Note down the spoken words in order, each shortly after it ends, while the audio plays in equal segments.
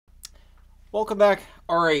Welcome back.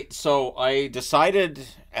 All right, so I decided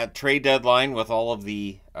at trade deadline with all of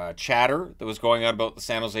the chatter that was going on about the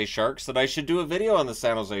San Jose Sharks that I should do a video on the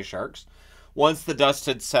San Jose Sharks once the dust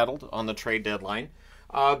had settled on the trade deadline,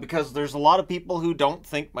 because there's a lot of people who don't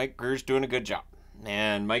think Mike Grier's doing a good job.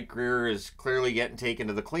 And Mike Grier is clearly getting taken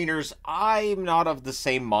to the cleaners. I'm not of the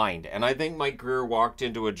same mind. And I think Mike Grier walked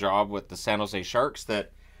into a job with the San Jose Sharks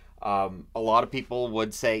that a lot of people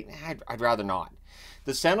would say, I'd rather not.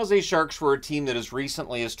 The San Jose Sharks were a team that as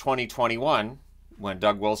recently as 2021, when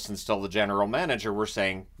Doug Wilson's still the general manager, were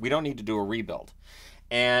saying, we don't need to do a rebuild.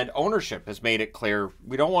 And ownership has made it clear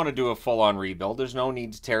we don't want to do a full-on rebuild. There's no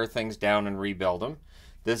need to tear things down and rebuild them.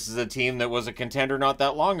 This is a team that was a contender not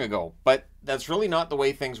that long ago. But that's really not the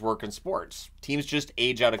way things work in sports. Teams just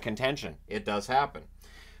age out of contention. It does happen.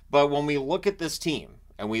 But when we look at this team,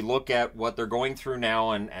 and we look at what they're going through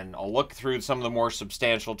now, and I'll look through some of the more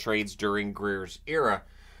substantial trades during Grier's era,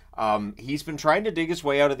 he's been trying to dig his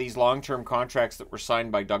way out of these long-term contracts that were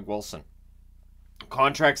signed by Doug Wilson.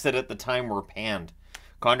 Contracts that at the time were panned.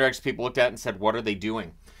 Contracts people looked at and said, what are they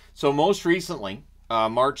doing? So most recently,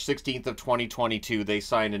 March 16th of 2022, they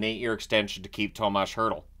signed an 8-year extension to keep Tomas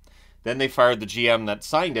Hertl. Then they fired the GM that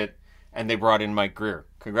signed it, and they brought in Mike Grier.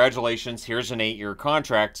 Congratulations, here's an 8-year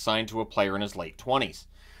contract signed to a player in his late 20s.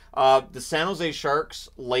 The San Jose Sharks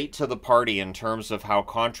late to the party in terms of how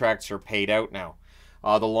contracts are paid out now.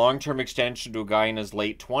 The long-term extension to a guy in his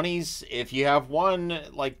late 20s, if you have one,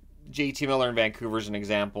 like JT Miller in Vancouver is an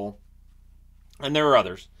example, and there are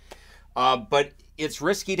others, but it's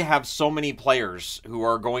risky to have so many players who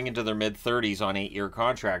are going into their mid-30s on 8-year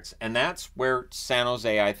contracts, and that's where San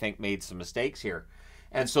Jose, I think, made some mistakes here.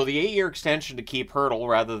 And so the 8-year extension to keep Hertl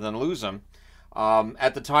rather than lose him,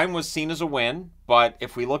 at the time was seen as a win, but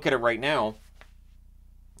if we look at it right now,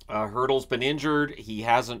 Hertl's been injured. He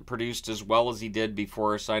hasn't produced as well as he did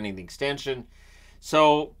before signing the extension.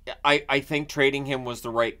 So I think trading him was the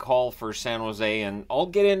right call for San Jose, and I'll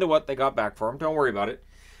get into what they got back for him. Don't worry about it.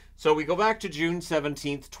 So we go back to June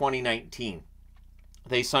 17th, 2019.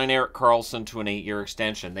 They signed Erik Karlsson to an 8-year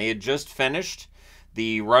extension. They had just finished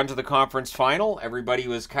the run to the conference final. Everybody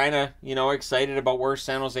was kind of, excited about where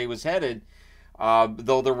San Jose was headed.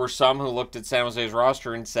 Though there were some who looked at San Jose's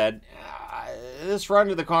roster and said, this run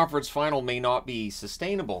to the conference final may not be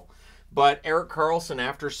sustainable. But Erik Karlsson,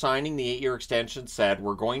 after signing the 8-year extension, said,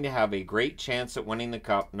 we're going to have a great chance at winning the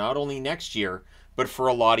Cup, not only next year, but for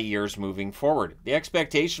a lot of years moving forward. The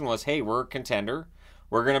expectation was, hey, we're a contender.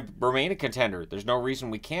 We're going to remain a contender. There's no reason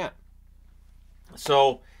we can't.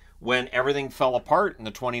 So when everything fell apart in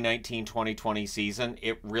the 2019-2020 season,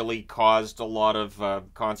 it really caused a lot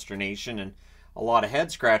of consternation and a lot of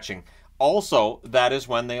head scratching. Also, that is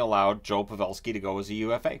when they allowed Joe Pavelski to go as a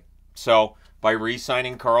UFA. So by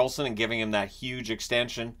re-signing Karlsson and giving him that huge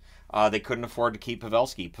extension, they couldn't afford to keep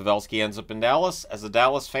Pavelski. Pavelski ends up in Dallas. As a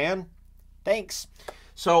Dallas fan, thanks.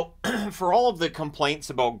 So for all of the complaints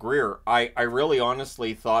about Grier, I really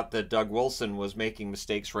honestly thought that Doug Wilson was making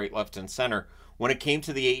mistakes right, left, and center when it came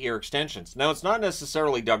to the 8-year extensions. Now, it's not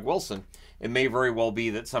necessarily Doug Wilson. It may very well be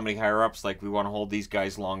that somebody higher up's like, we want to hold these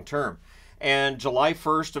guys long term. And July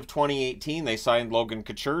 1st of 2018, they signed Logan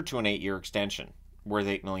Couture to an 8-year extension worth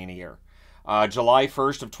 $8 million a year. July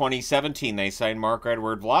 1st of 2017, they signed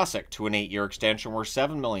Marc-Edouard Vlasic to an 8-year extension worth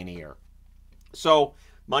 $7 million a year. So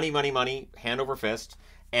money, money, money, hand over fist.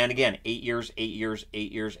 And again, 8 years, 8 years,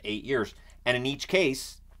 8 years, 8 years. And in each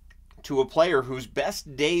case, to a player whose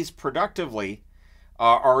best days productively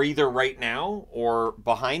are either right now or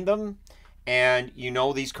behind them. And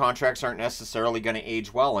these contracts aren't necessarily going to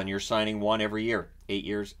age well, and you're signing one every year. 8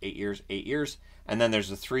 years, 8 years, 8 years. And then there's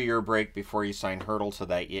a 3-year break before you sign Hertl to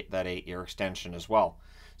that 8-year extension as well.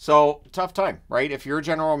 So, tough time, right? If you're a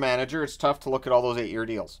general manager, it's tough to look at all those 8-year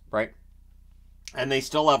deals, right? And they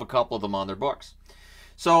still have a couple of them on their books.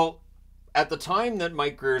 So, at the time that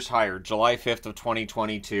Mike Grier's hired, July 5th of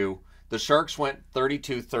 2022, the Sharks went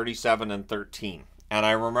 32, 37, and 13. And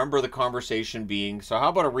I remember the conversation being, so how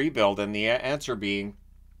about a rebuild? And the answer being,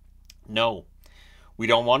 no, we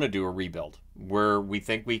don't want to do a rebuild. We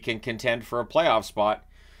think we can contend for a playoff spot.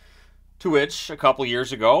 To which, a couple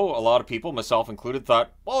years ago, a lot of people, myself included,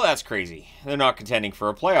 thought, well, that's crazy. They're not contending for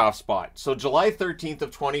a playoff spot. So July 13th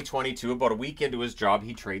of 2022, about a week into his job,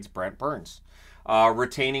 he trades Brent Burns,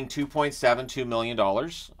 retaining $2.72 million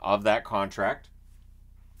of that contract.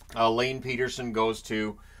 Lane Peterson goes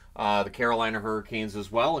to the Carolina Hurricanes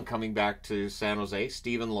as well, and coming back to San Jose,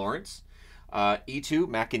 Steven Lawrence, Eetu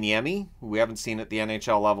Makiniemi, who we haven't seen at the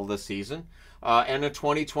NHL level this season, and a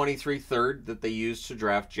 2023 third that they used to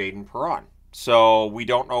draft Jaden Perron. So we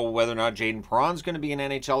don't know whether or not Jaden Perron's going to be an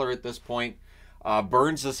NHLer at this point.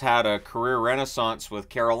 Burns has had a career renaissance with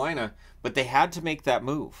Carolina, but they had to make that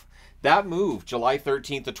move. That move, July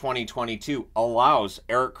 13th of 2022, allows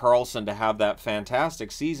Erik Karlsson to have that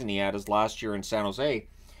fantastic season he had his last year in San Jose,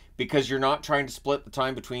 because you're not trying to split the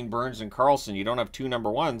time between Burns and Karlsson. You don't have two number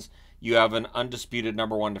ones. You have an undisputed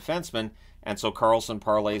number one defenseman, and so Karlsson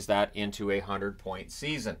parlays that into a 100-point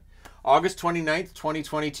season. August 29th,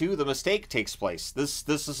 2022, the mistake takes place. This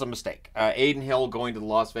is a mistake. Adin Hill going to the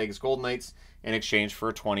Las Vegas Golden Knights in exchange for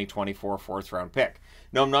a 2024 fourth-round pick.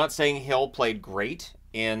 Now, I'm not saying Hill played great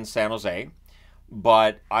in San Jose,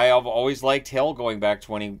 but I have always liked Hill going back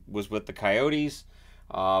to when he was with the Coyotes.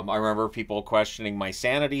 I remember people questioning my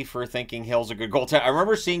sanity for thinking Hill's a good goaltender. I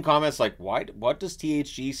remember seeing comments like, what does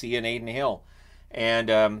THG see in Adin Hill? And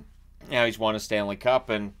now he's won a Stanley Cup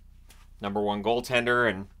and number one goaltender,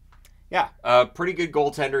 and yeah, a pretty good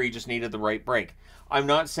goaltender. He just needed the right break. I'm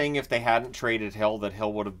not saying if they hadn't traded Hill that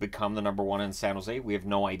Hill would have become the number one in San Jose. We have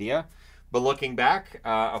no idea. But looking back,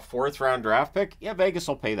 a fourth-round draft pick, yeah, Vegas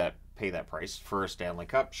will pay that price for a Stanley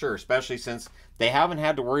Cup, sure, especially since they haven't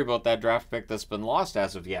had to worry about that draft pick that's been lost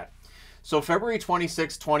as of yet. So February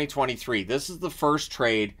 26, 2023, this is the first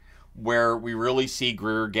trade where we really see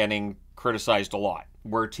Grier getting criticized a lot,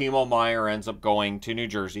 where Timo Meier ends up going to New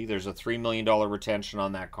Jersey. There's a $3 million retention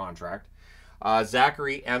on that contract.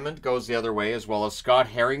 Zachary Emmond goes the other way, as well as Scott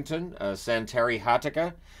Harrington, Santeri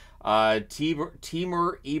Hatakka,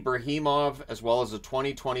 Timur Ibrahimov, as well as a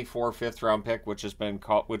 2024 fifth-round pick, which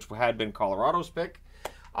had been Colorado's pick.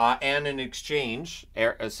 And in exchange,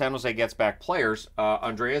 San Jose gets back players,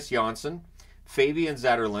 Andreas Johnsson, Fabian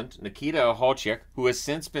Zetterlund, Nikita Okhotiuk, who has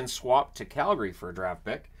since been swapped to Calgary for a draft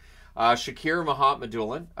pick, Shakir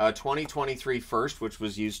Mahatmadulin, a 2023 first, which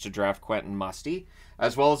was used to draft Quentin Musty,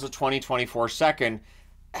 as well as a 2024 second.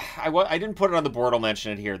 I didn't put it on the board, I'll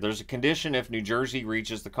mention it here. There's a condition if New Jersey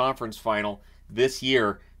reaches the conference final this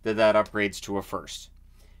year that upgrades to a first.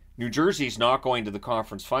 New Jersey's not going to the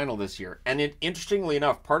conference final this year. And interestingly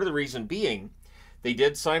enough, part of the reason being, they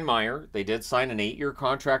did sign Meier. They did sign an 8-year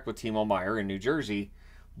contract with Timo Meier in New Jersey,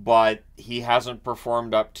 but he hasn't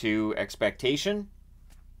performed up to expectation.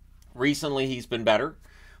 Recently, he's been better.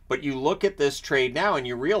 But you look at this trade now and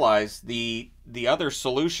you realize the other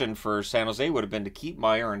solution for San Jose would have been to keep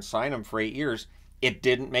Meier and sign him for 8 years. It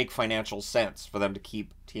didn't make financial sense for them to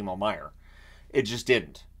keep Timo Meier. It just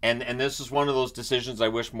didn't. And this is one of those decisions I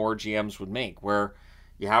wish more GMs would make, where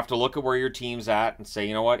you have to look at where your team's at and say,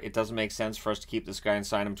 you know what, it doesn't make sense for us to keep this guy and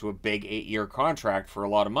sign him to a big 8-year contract for a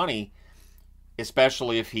lot of money,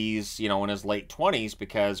 especially if he's, in his late 20s,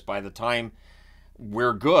 because by the time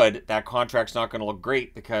we're good, that contract's not going to look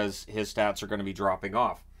great because his stats are going to be dropping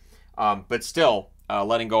off. But still,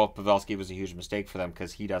 letting go of Pavelski was a huge mistake for them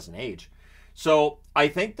because he doesn't age. So I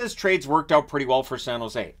think this trade's worked out pretty well for San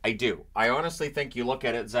Jose. I do. I honestly think you look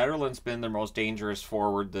at it, Zetterlund's been their most dangerous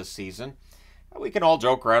forward this season. We can all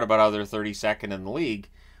joke around about how they're 32nd in the league,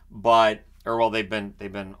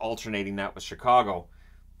 they've been alternating that with Chicago.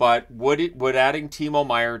 But would adding Timo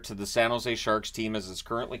Meier to the San Jose Sharks team as it's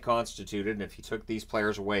currently constituted, and if you took these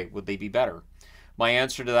players away, would they be better? My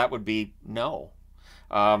answer to that would be no.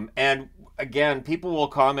 And again, people will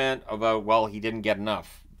comment about, well, he didn't get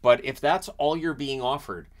enough. But if that's all you're being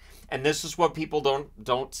offered, and this is what people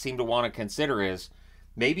don't seem to want to consider, is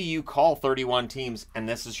maybe you call 31 teams and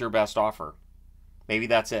this is your best offer. Maybe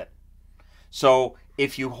that's it. So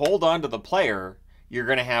if you hold on to the player, you're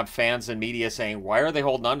going to have fans and media saying, why are they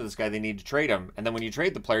holding on to this guy? They need to trade him. And then when you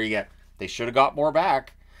trade the player, you get, they should have got more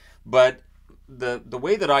back. But the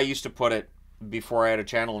way that I used to put it before I had a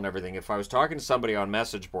channel and everything, if I was talking to somebody on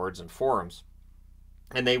message boards and forums,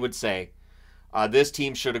 and they would say, this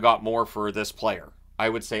team should have got more for this player, I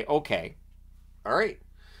would say, okay, all right.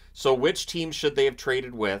 So which team should they have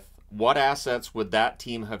traded with? What assets would that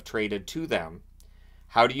team have traded to them?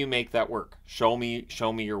 How do you make that work? Show me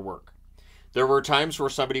your work. There were times where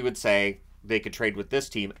somebody would say they could trade with this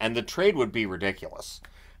team, and the trade would be ridiculous.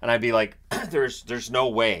 And I'd be like, there's no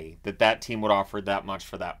way that team would offer that much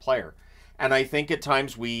for that player. And I think at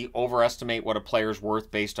times we overestimate what a player's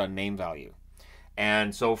worth based on name value.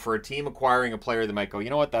 And so for a team acquiring a player, they might go, you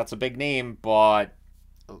know what, that's a big name, but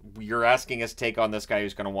you're asking us to take on this guy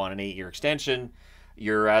who's going to want an 8-year extension.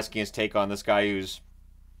 You're asking us to take on this guy who's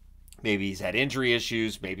maybe he's had injury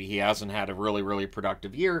issues. Maybe he hasn't had a really, really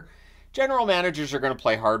productive year. General managers are going to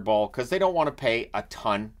play hardball because they don't want to pay a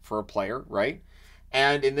ton for a player, right?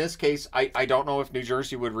 And in this case, I don't know if New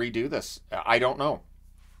Jersey would redo this. I don't know.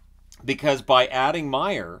 Because by adding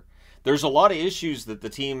Meier, there's a lot of issues that the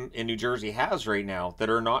team in New Jersey has right now that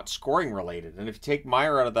are not scoring related. And if you take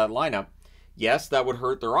Meier out of that lineup, yes, that would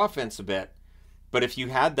hurt their offense a bit. But if you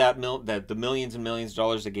had that the millions and millions of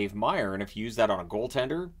dollars they gave Meyer, and if you use that on a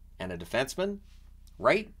goaltender and a defenseman,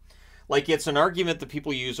 right? Like, it's an argument that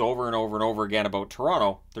people use over and over and over again about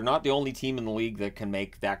Toronto. They're not the only team in the league that can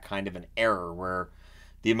make that kind of an error where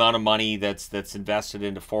the amount of money that's invested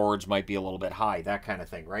into forwards might be a little bit high, that kind of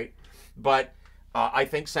thing, right? But I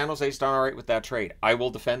think San Jose's done all right with that trade. I will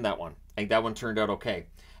defend that one. I think that one turned out okay.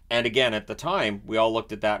 And again, at the time, we all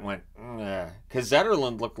looked at that and went, because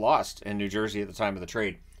Zetterlund looked lost in New Jersey at the time of the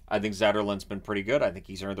trade. I think Zetterlund's been pretty good. I think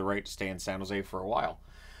he's earned the right to stay in San Jose for a while.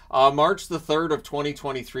 March the 3rd of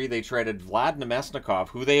 2023, they traded Vlad Nemesnikov,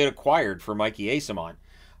 who they had acquired for Mikey Asimon,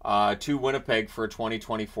 to Winnipeg for a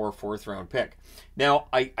 2024 fourth-round pick. Now,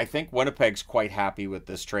 I think Winnipeg's quite happy with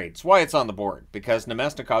this trade. It's why it's on the board, because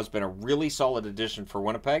Nemesnikov's been a really solid addition for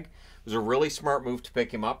Winnipeg. It was a really smart move to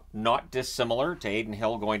pick him up, not dissimilar to Adin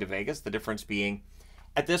Hill going to Vegas. The difference being,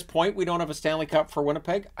 at this point, we don't have a Stanley Cup for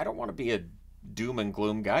Winnipeg. I don't want to be a doom and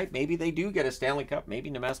gloom guy. Maybe they do get a Stanley Cup. Maybe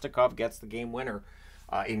Nemesnikov gets the game winner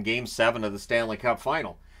in Game 7 of the Stanley Cup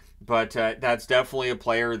final. But that's definitely a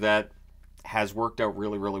player that has worked out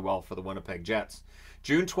really, really well for the Winnipeg Jets.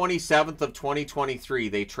 June 27th of 2023,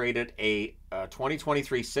 they traded a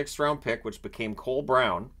 2023 sixth-round pick, which became Cole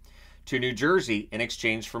Brown, to New Jersey in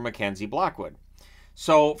exchange for Mackenzie Blackwood.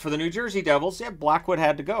 So for the New Jersey Devils, yeah, Blackwood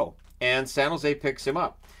had to go, and San Jose picks him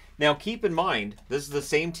up. Now, keep in mind, this is the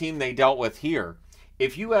same team they dealt with here.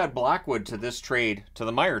 If you add Blackwood to this trade, to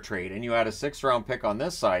the Meyer trade, and you add a sixth-round pick on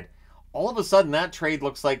this side, all of a sudden that trade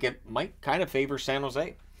looks like it might kind of favor San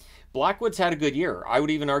Jose. Blackwood's had a good year. I would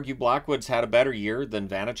even argue Blackwood's had a better year than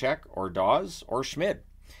Vanacek or Dawes or Schmid.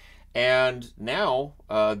 And now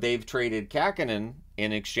they've traded Kakinen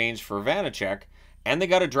in exchange for Vanacek, and they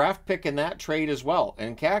got a draft pick in that trade as well.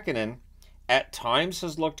 And Kakinen at times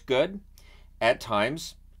has looked good, at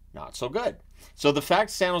times not so good. So the fact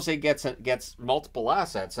San Jose gets multiple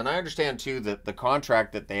assets, and I understand too that the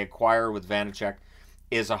contract that they acquire with Vanacek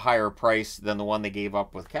is a higher price than the one they gave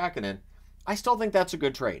up with Kakinen, I still think that's a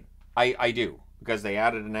good trade. I do, because they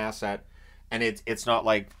added an asset, and it's not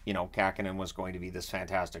like, you know, Kakinen was going to be this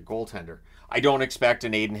fantastic goaltender. I don't expect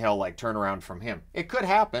an Adin Hill like turnaround from him. It could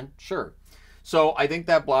happen, sure. So I think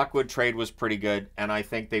that Blackwood trade was pretty good, and I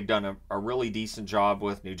think they've done a really decent job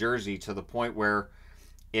with New Jersey, to the point where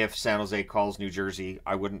if San Jose calls New Jersey,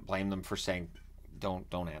 I wouldn't blame them for saying, don't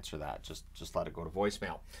answer that. Just let it go to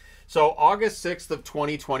voicemail. So August 6th of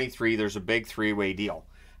 2023, there's a big three-way deal.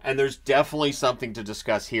 And there's definitely something to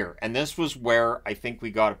discuss here. And this was where I think we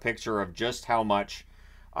got a picture of just how much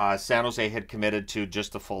San Jose had committed to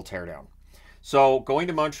just the full teardown. So going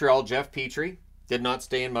to Montreal, Jeff Petrie did not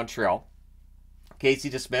stay in Montreal. Casey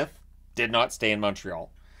DeSmith did not stay in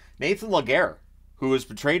Montreal. Nathan Laguerre, who was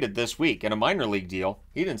traded this week in a minor league deal,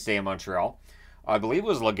 he didn't stay in Montreal. I believe it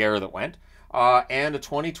was Laguerre that went. And a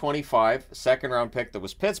 2025 second-round pick that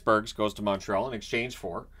was Pittsburgh's goes to Montreal in exchange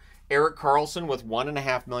for Erik Karlsson with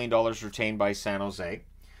 $1.5 million retained by San Jose.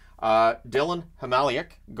 Dylan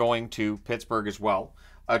Hamaliuk going to Pittsburgh as well.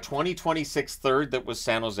 A 2026 third that was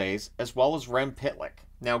San Jose's, as well as Rem Pitlick.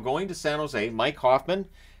 Now going to San Jose, Mike Hoffman,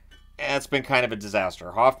 it's been kind of a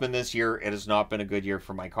disaster. Hoffman this year, it has not been a good year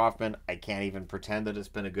for Mike Hoffman. I can't even pretend that it's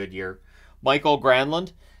been a good year. Michael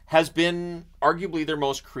Granlund has been arguably their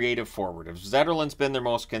most creative forward. If Zetterlund's been their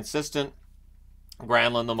most consistent,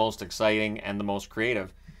 Granlund the most exciting and the most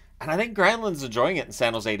creative. And I think Granlund's enjoying it in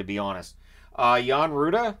San Jose, to be honest. Jan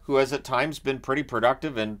Ruda, who has at times been pretty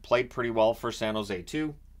productive and played pretty well for San Jose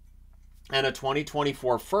too. And a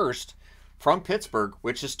 2024 first from Pittsburgh,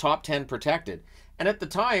 which is top 10 protected. And at the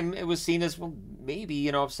time, it was seen as, well, maybe,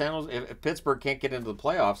 you know, if Pittsburgh can't get into the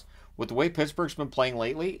playoffs, with the way Pittsburgh's been playing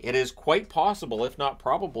lately, it is quite possible, if not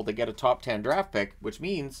probable, to get a top 10 draft pick, which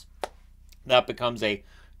means that becomes a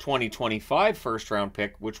 2025 first-round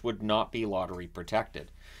pick, which would not be lottery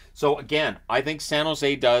protected. So again, I think San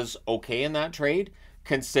Jose does okay in that trade,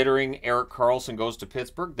 considering Erik Karlsson goes to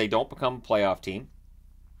Pittsburgh. They don't become a playoff team.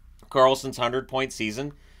 Karlsson's 100-point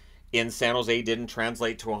season in San Jose didn't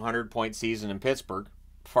translate to a 100-point season in Pittsburgh.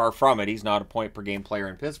 Far from it. He's not a point-per-game player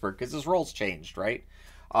in Pittsburgh because his role's changed, right?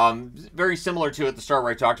 Very similar to at the start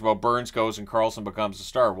where I talked about Burns goes and Karlsson becomes a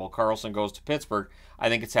star. Well, Karlsson goes to Pittsburgh. I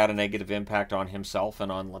think it's had a negative impact on himself and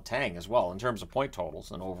on Letang as well in terms of point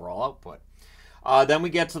totals and overall output. Then we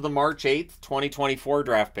get to the March 8th, 2024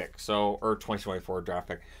 draft pick.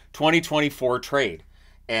 2024 trade.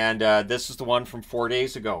 And this is the one from 4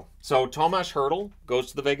 days ago. So Tomas Hertl goes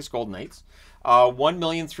to the Vegas Golden Knights.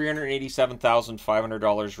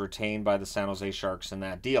 $1,387,500 retained by the San Jose Sharks in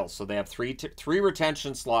that deal. So they have three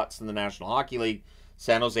retention slots in the National Hockey League.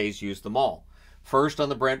 San Jose's used them all. First on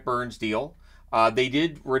the Brent Burns deal. They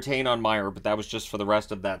did retain on Meyer, but that was just for the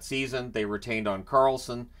rest of that season. They retained on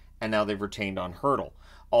Carlson, and now they've retained on Hertl.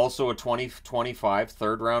 Also a 2025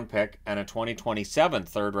 third-round pick and a 2027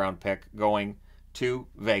 third-round pick going to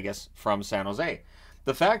Vegas from San Jose.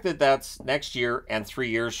 The fact that that's next year and 3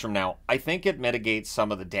 years from now, I think it mitigates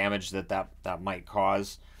some of the damage that might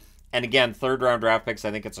cause. And again, third-round draft picks,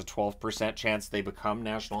 I think it's a 12% chance they become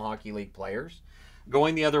National Hockey League players.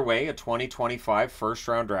 Going the other way, a 2025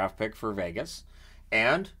 first-round draft pick for Vegas.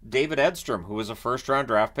 And David Edstrom, who was a first-round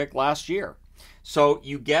draft pick last year. So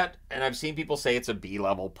you get, and I've seen people say it's a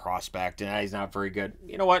B-level prospect and he's not very good.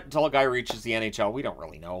 You know what? Until a guy reaches the NHL, we don't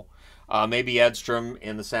really know. Maybe Edstrom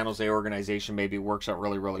in the San Jose organization, maybe it works out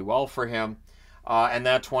really, really well for him. And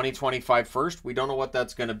that 2025 first, we don't know what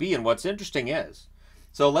that's going to be. And what's interesting is,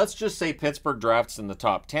 so let's just say Pittsburgh drafts in the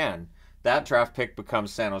top 10. That draft pick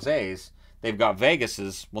becomes San Jose's. They've got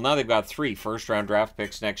Vegas's. Well, now they've got 3 first-round draft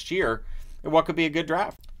picks next year. And what could be a good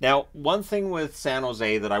draft? Now, one thing with San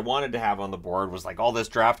Jose that I wanted to have on the board was like all this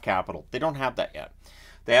draft capital. They don't have that yet.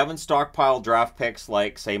 They haven't stockpiled draft picks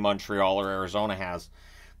like, say, Montreal or Arizona has.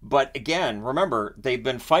 But again, remember, they've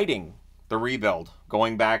been fighting the rebuild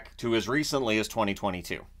going back to as recently as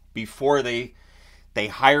 2022. Before they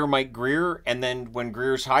hire Mike Grier, and then when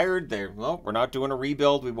Grier's hired, we're not doing a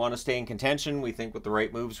rebuild. We want to stay in contention. We think with the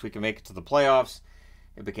right moves we can make it to the playoffs.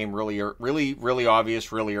 It became really, really, really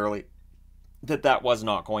obvious really early that was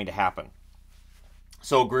not going to happen.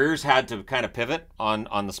 So Grier's had to kind of pivot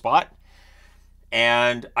on the spot.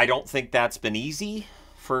 And I don't think that's been easy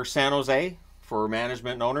for San Jose, for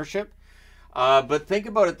management and ownership. But think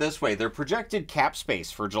about it this way. Their projected cap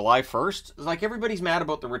space for July 1st is like everybody's mad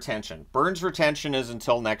about the retention. Burns' retention is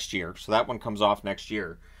until next year, so that one comes off next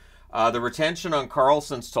year. The retention on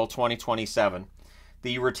Carlson's till 2027.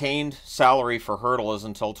 The retained salary for Hertl is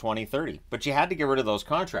until 2030. But you had to get rid of those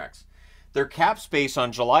contracts. Their cap space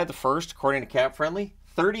on July the 1st, according to Cap Friendly,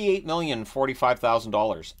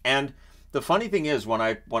 $38,045,000. And the funny thing is, when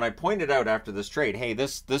I pointed out after this trade, hey,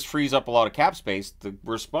 this frees up a lot of cap space, the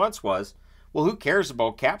response was, well, who cares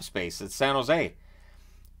about cap space? It's San Jose.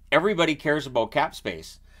 Everybody cares about cap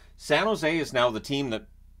space. San Jose is now the team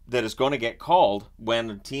that is going to get called when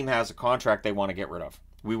a team has a contract they want to get rid of.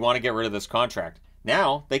 We want to get rid of this contract.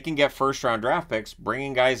 Now they can get first-round draft picks,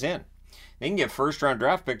 bringing guys in. They can get first-round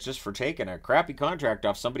draft picks just for taking a crappy contract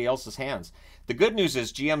off somebody else's hands. The good news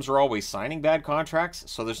is GMs are always signing bad contracts,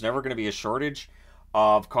 so there's never going to be a shortage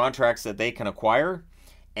of contracts that they can acquire.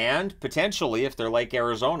 And potentially, if they're like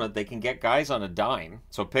Arizona, they can get guys on a dime.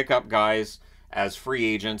 So pick up guys as free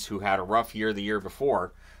agents who had a rough year the year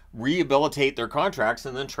before, rehabilitate their contracts,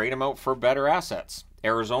 and then trade them out for better assets.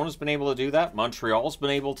 Arizona's been able to do that. Montreal's been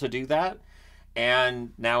able to do that.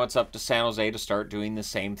 And now it's up to San Jose to start doing the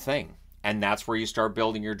same thing. And that's where you start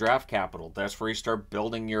building your draft capital. That's where you start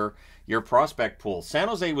building your prospect pool. San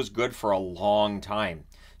Jose was good for a long time.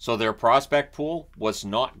 So their prospect pool was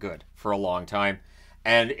not good for a long time.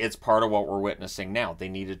 And it's part of what we're witnessing now. They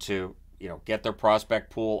needed to, get their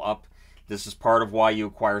prospect pool up. This is part of why you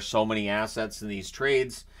acquire so many assets in these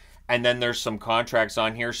trades. And then there's some contracts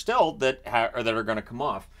on here still that are going to come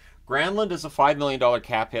off. Granlund is a $5 million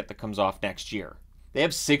cap hit that comes off next year. They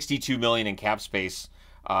have $62 million in cap space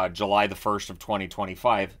July the 1st of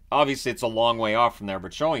 2025. Obviously, it's a long way off from there,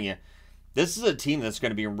 but showing you this is a team that's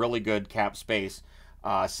going to be in really good cap space,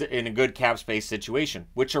 in a good cap space situation,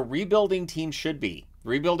 which a rebuilding team should be.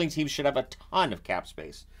 Rebuilding teams should have a ton of cap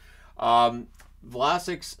space.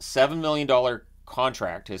 Vlasic's $7 million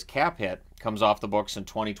contract, his cap hit, comes off the books in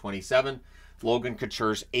 2027. Logan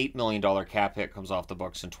Couture's $8 million cap hit comes off the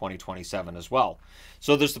books in 2027 as well.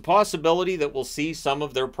 So there's the possibility that we'll see some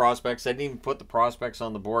of their prospects. I didn't even put the prospects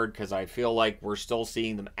on the board because I feel like we're still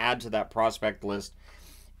seeing them add to that prospect list.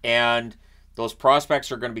 And those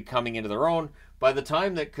prospects are going to be coming into their own. By the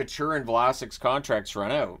time that Couture and Vlasic's contracts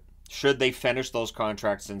run out, should they finish those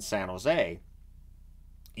contracts in San Jose,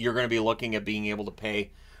 you're going to be looking at being able to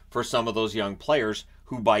pay for some of those young players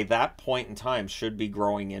who by that point in time should be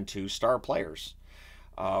growing into star players.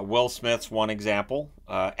 Will Smith's one example.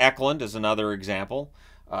 Eklund is another example.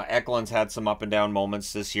 Eklund's had some up and down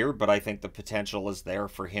moments this year, but I think the potential is there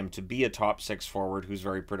for him to be a top 6 forward who's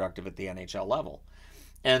very productive at the NHL level.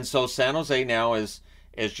 And so San Jose now is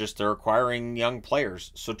just they're acquiring young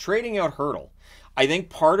players. So trading out Hertl, I think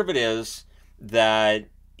part of it is that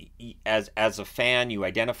as a fan, you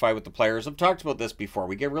identify with the players. I've talked about this before.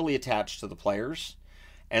 We get really attached to the players.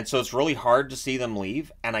 And so it's really hard to see them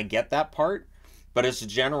leave. And I get that part. But as a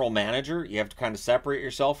general manager, you have to kind of separate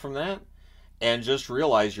yourself from that and just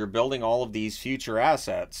realize you're building all of these future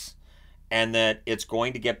assets and that it's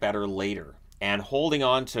going to get better later. And holding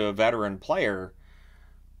on to a veteran player,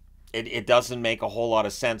 it doesn't make a whole lot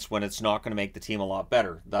of sense when it's not going to make the team a lot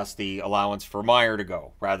better. Thus the allowance for Meier to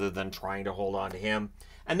go, rather than trying to hold on to him.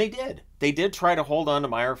 And they did. They did try to hold on to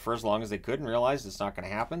Meier for as long as they could and realized it's not going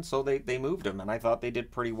to happen, so they moved him. And I thought they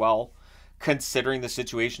did pretty well, considering the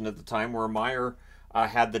situation at the time where Meier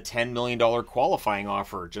had the $10 million qualifying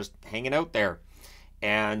offer just hanging out there.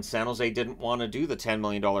 And San Jose didn't want to do the $10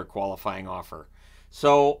 million qualifying offer.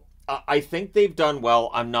 So I think they've done well.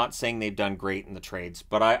 I'm not saying they've done great in the trades,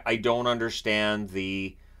 but I don't understand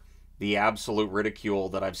the absolute ridicule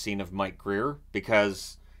that I've seen of Mike Grier,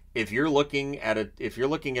 because if you're looking at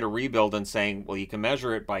a rebuild and saying, well, you can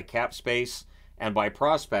measure it by cap space and by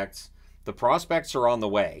prospects, the prospects are on the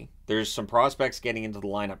way. There's some prospects getting into the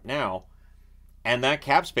lineup now, and that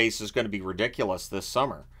cap space is going to be ridiculous this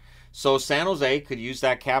summer. So San Jose could use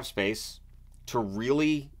that cap space to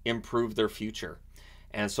really improve their future.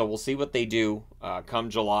 And so we'll see what they do come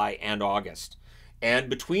July and August. And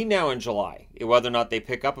between now and July, whether or not they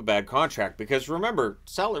pick up a bad contract, because remember,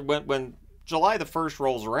 when July the 1st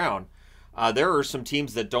rolls around, there are some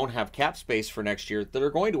teams that don't have cap space for next year that are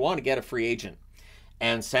going to want to get a free agent.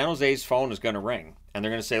 And San Jose's phone is going to ring. And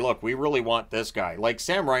they're going to say, look, we really want this guy. Like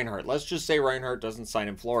Sam Reinhart. Let's just say Reinhart doesn't sign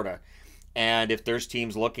in Florida. And if there's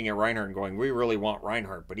teams looking at Reinhart and going, we really want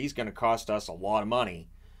Reinhart, but he's going to cost us a lot of money,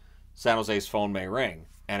 San Jose's phone may ring.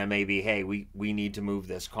 And it may be, hey, we need to move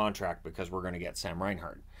this contract because we're going to get Sam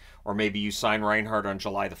Reinhart. Or maybe you sign Reinhart on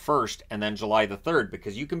July the 1st and then July the 3rd,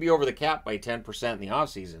 because you can be over the cap by 10% in the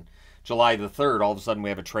offseason. July the 3rd, all of a sudden we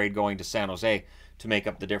have a trade going to San Jose to make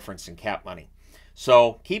up the difference in cap money.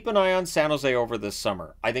 So keep an eye on San Jose over this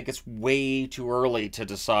summer. I think it's way too early to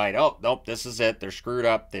decide, oh, nope, this is it. They're screwed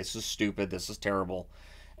up. This is stupid. This is terrible.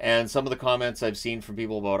 And some of the comments I've seen from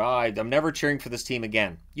people about, I'm never cheering for this team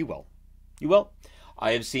again. You will. You will.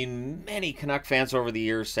 I have seen many Canuck fans over the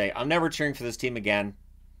years say, I'm never cheering for this team again.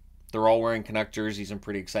 They're all wearing Canuck jerseys and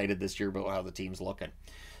pretty excited this year about how the team's looking.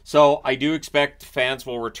 So I do expect fans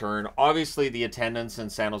will return. Obviously, the attendance in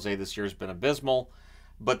San Jose this year has been abysmal,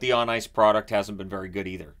 but the on-ice product hasn't been very good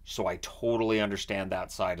either. So I totally understand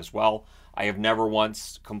that side as well. I have never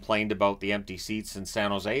once complained about the empty seats in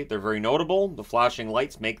San Jose. They're very notable. The flashing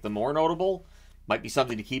lights make them more notable. Might be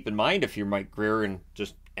something to keep in mind if you're Mike Grier and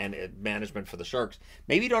management for the Sharks.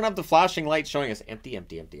 Maybe you don't have the flashing lights showing us empty.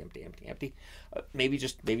 Maybe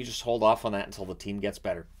just hold off on that until the team gets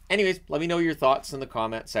better. Anyways, let me know your thoughts in the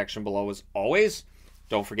comment section below as always.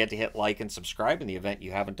 Don't forget to hit like and subscribe in the event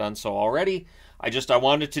you haven't done so already. I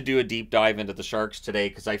wanted to do a deep dive into the Sharks today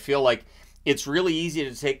because I feel like it's really easy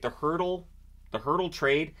to take the hurdle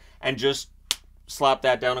trade and just slap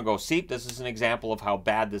that down and go, see, this is an example of how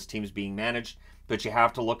bad this team's being managed. But you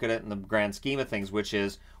have to look at it in the grand scheme of things, which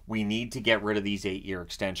is we need to get rid of these 8-year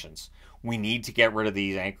extensions. We need to get rid of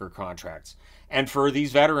these anchor contracts. And for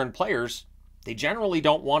these veteran players, they generally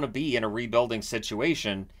don't want to be in a rebuilding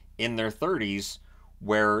situation in their 30s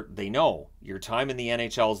where they know your time in the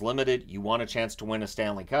NHL is limited. You want a chance to win a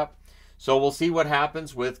Stanley Cup. So we'll see what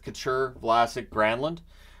happens with Couture, Vlasic, Granlund.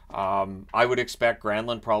 I would expect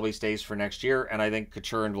Granlund probably stays for next year, and I think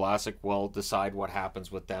Couture and Vlasic will decide what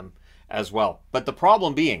happens with them as well. But the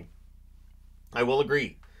problem being, I will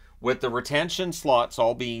agree, with the retention slots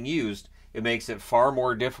all being used, it makes it far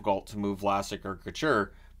more difficult to move Vlasic or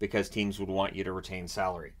Couture because teams would want you to retain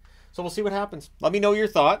salary. So we'll see what happens. Let me know your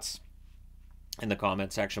thoughts in the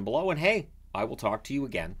comment section below, and hey, I will talk to you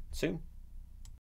again soon.